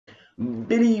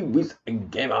Billy with a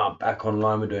gamer back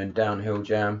online. We're doing downhill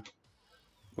jam.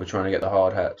 We're trying to get the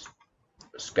hard hats,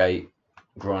 skate,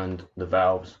 grind the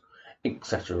valves,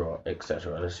 etc.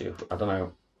 etc. Let's see if I don't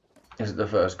know. This is the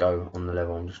first go on the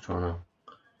level. I'm just trying to.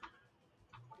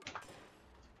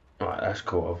 Alright, that's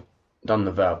cool. I've done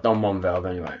the valve, done one valve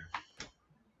anyway.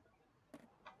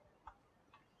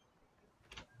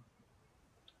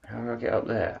 How do I get up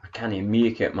there? I can't even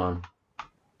make it, man.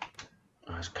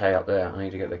 Oh, there's K up there. I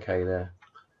need to get the K there.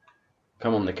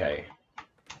 Come on, the K.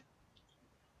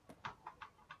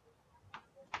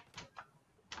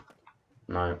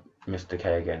 No, missed the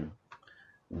K again.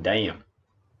 Damn.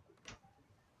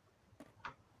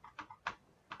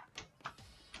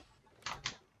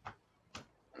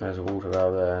 There's a water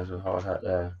valve there. There's a hard hat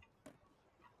there.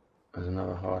 There's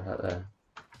another hard hat there.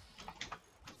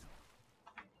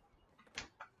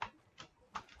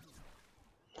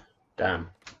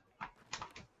 Damn.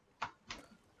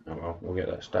 Oh well, we'll get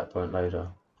that stat point later.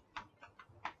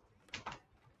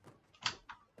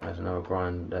 There's another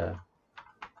grind there.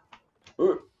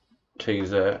 Ooh, T's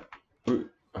there. Ooh,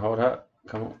 hard hat.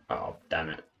 Come on. Oh, damn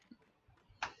it.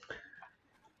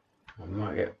 I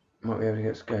might be able to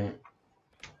get skate.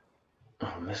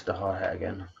 Oh, I missed the hard hat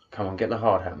again. Come on, get the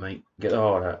hard hat, mate. Get the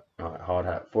hard hat. Alright, hard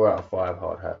hat. 4 out of 5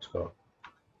 hard hats got.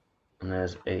 And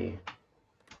there's E.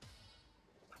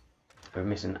 We're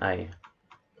missing A.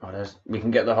 Oh, we can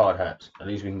get the hard hats. At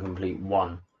least we can complete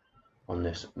one on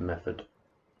this method.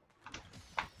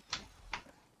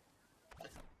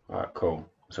 Alright, cool.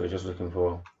 So we're just looking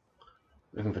for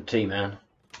T, man,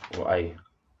 or A.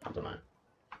 I don't know.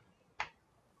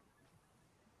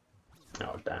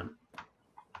 Oh, damn.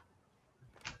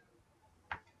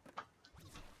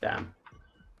 Damn.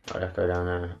 Alright, let's go down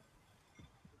there.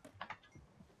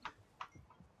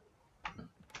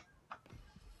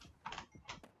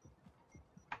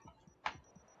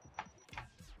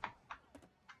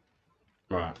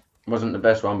 Right. Wasn't the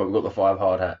best one, but we got the 5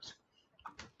 hard hats.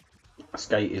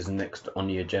 Skate is next on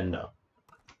the agenda.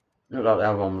 Looked like the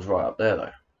other one was right up there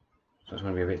though. So it's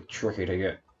going to be a bit tricky to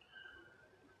get.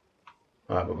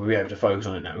 Right, but we'll be able to focus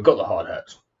on it now. We've got the hard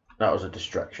hats. That was a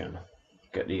distraction.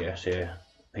 Get the S here.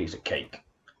 Piece of cake.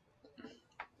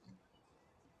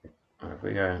 Right, if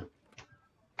we go.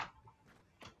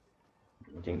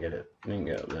 We didn't get it. Didn't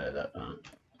get up there that time.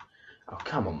 Oh,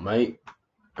 come on, mate.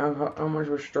 How much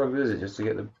of a struggle is it just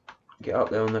to get up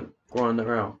there on that grind the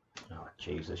rail? Oh,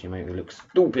 Jesus, you make me look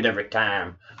stupid every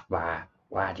time. Why?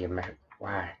 Why do you make it?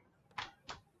 Why?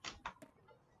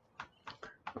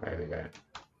 There we go.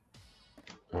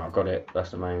 Well, I got it.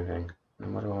 That's the main thing.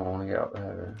 And why do I want to get up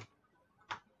there, then?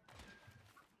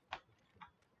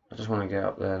 I just want to get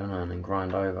up there, don't I, and then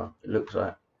grind over. It looks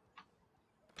like.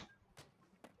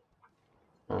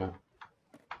 Oh,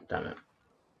 damn it.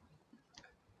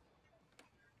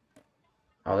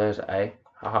 Oh, there's A.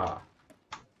 Haha.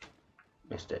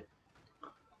 Missed it.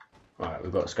 Right,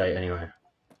 we've got to skate anyway.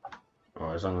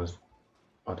 Alright, as long as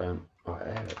I don't. Oh,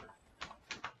 there it.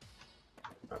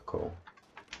 Oh, cool.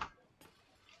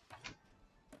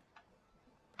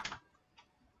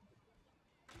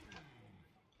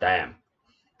 Damn.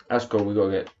 That's cool, we got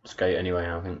to get skate anyway.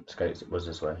 I think skate was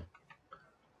this way.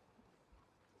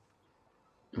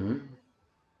 I've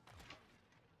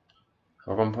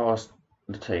gone past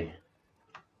the T.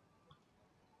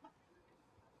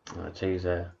 Oh, the T's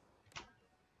there.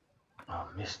 Oh,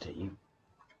 I missed it, you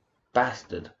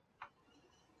bastard.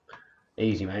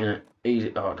 Easy, man, innit?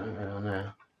 Easy. Oh, don't go down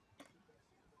there.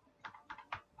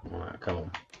 Alright, come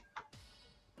on.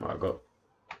 Right, got.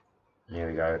 Here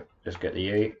we go. Just get the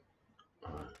E.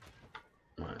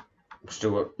 Right.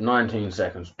 Still got 19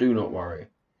 seconds. Do not worry.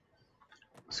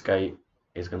 Skate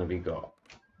is going to be got.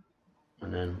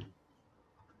 And then.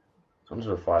 It's onto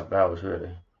the 5 valves,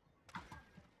 really.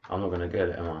 I'm not going to get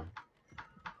it, am I? I'm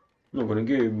not going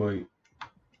to get it, mate.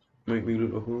 Make me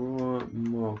look like a right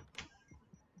mug.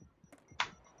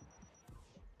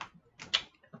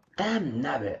 Damn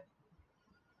nabbit.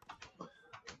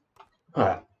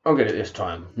 Alright, I'll get it this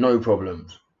time. No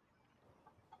problems.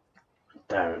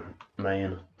 Damn,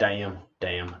 man. Damn.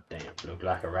 Look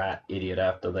like a right idiot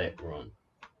after that run.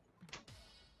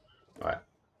 Right.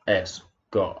 S.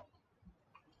 Got.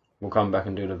 We'll come back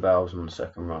and do the valves on the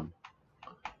second run.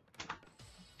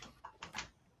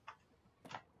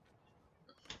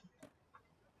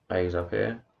 A's up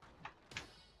here.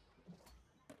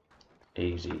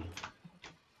 Easy.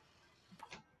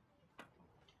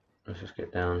 Let's just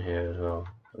get down here as well.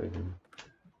 So we can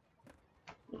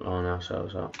line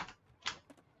ourselves up.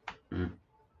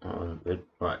 That wasn't good.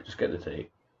 Right, just get the T.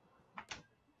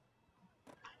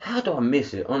 How do I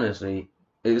miss it? Honestly,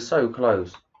 it's so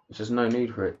close. There's just no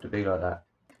need for it to be like that.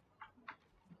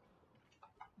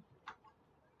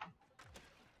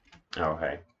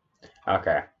 Okay.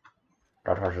 Okay.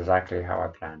 That was exactly how I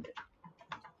planned it.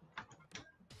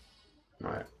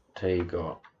 Right. T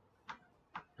got.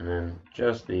 And then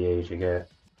just the E to get.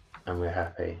 And we're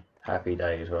happy. Happy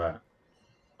days, right?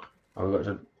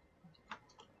 Oh,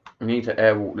 we need to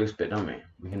airwalk this bit, don't we?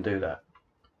 We can do that.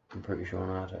 I'm pretty sure I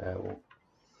know how to airwalk.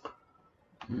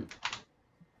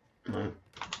 No.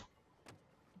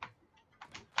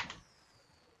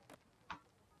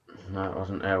 No, it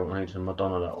wasn't airwalk. I need some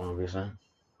Madonna, that one, obviously.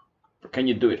 But can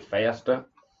you do it faster?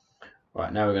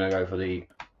 Right, now we're going to go for the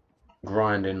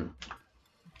grinding.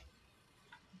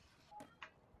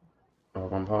 Have I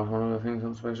gone past one of the things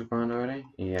I'm supposed to grind already?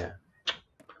 Yeah.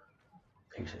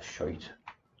 Piece of shite.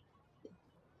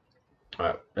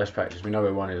 Alright, let's practice. We know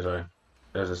where one is though.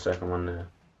 There's a second one there.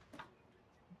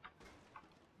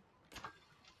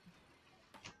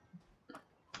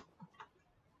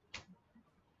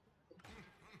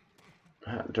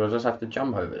 Do I just have to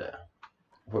jump over there?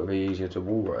 I thought it'd be easier to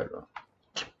wall over.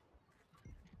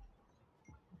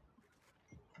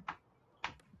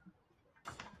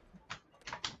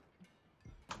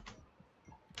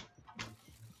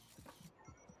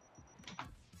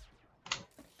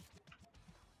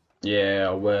 Yeah,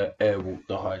 I'll airwalk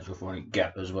the hydrophobic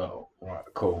gap as well. Right,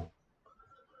 cool.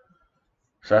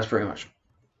 So that's pretty much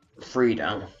 3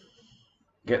 down.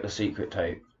 Get the secret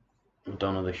tape.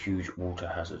 Madonna the huge water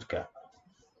hazard gap.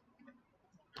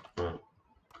 Right.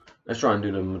 Let's try and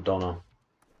do the Madonna.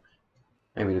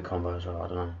 Maybe the combo as well, I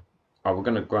don't know. Oh, we're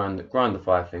gonna grind the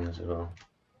 5 things as well.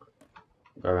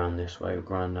 Go around this way,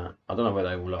 grind that. I don't know where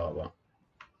they all are, but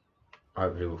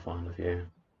hopefully we'll find a few.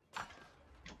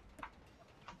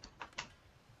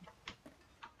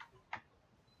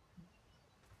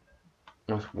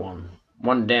 That's 1.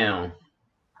 1 down.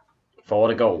 4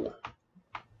 to go.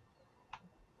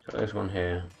 So there's 1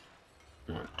 here.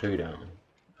 Right, 2 down.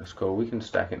 That's cool. We can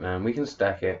stack it, man. We can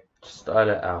stack it. Style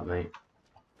it out, mate.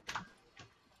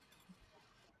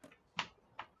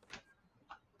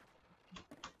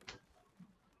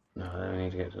 No, then we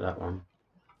need to get to that one.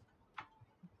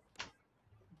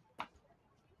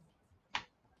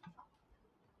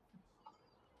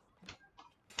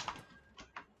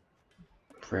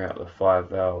 Free out the 5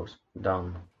 valves.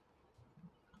 Done.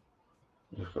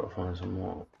 Just got to find some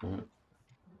more. Right.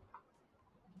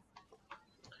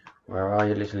 Where are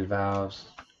your little valves?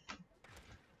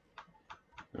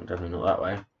 Definitely not that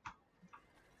way.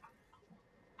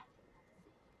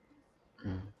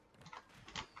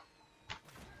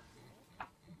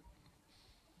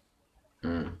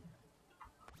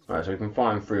 Right, so we can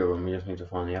find 3 of them, we just need to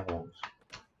find the other ones.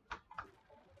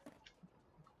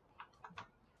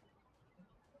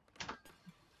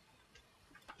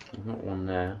 There's not one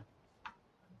there.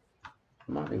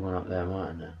 There might be one up there,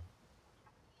 mightn't there?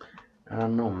 I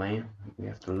don't know, man. We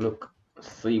have to look,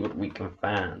 see what we can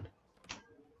find.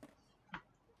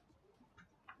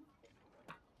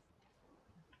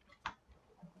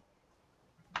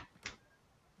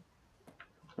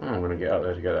 Oh, I'm gonna get up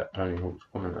there to get that Tony Hawk's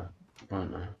pointer,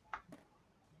 won't I?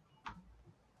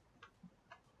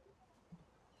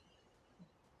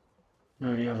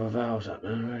 Where are the other valves up,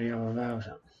 man? Where are the other valves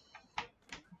up?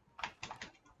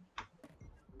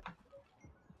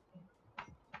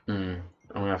 I'm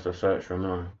gonna have to search for them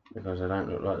now, because they don't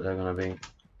look like they're gonna be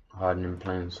hiding in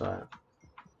plain sight.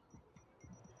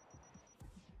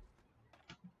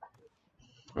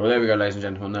 Well, there we go, ladies and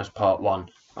gentlemen, that's part 1.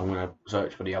 I'm going to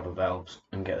search for the other valves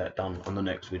and get that done on the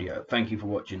next video. Thank you for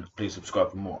watching. Please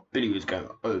subscribe for more videos going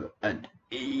over and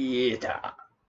later.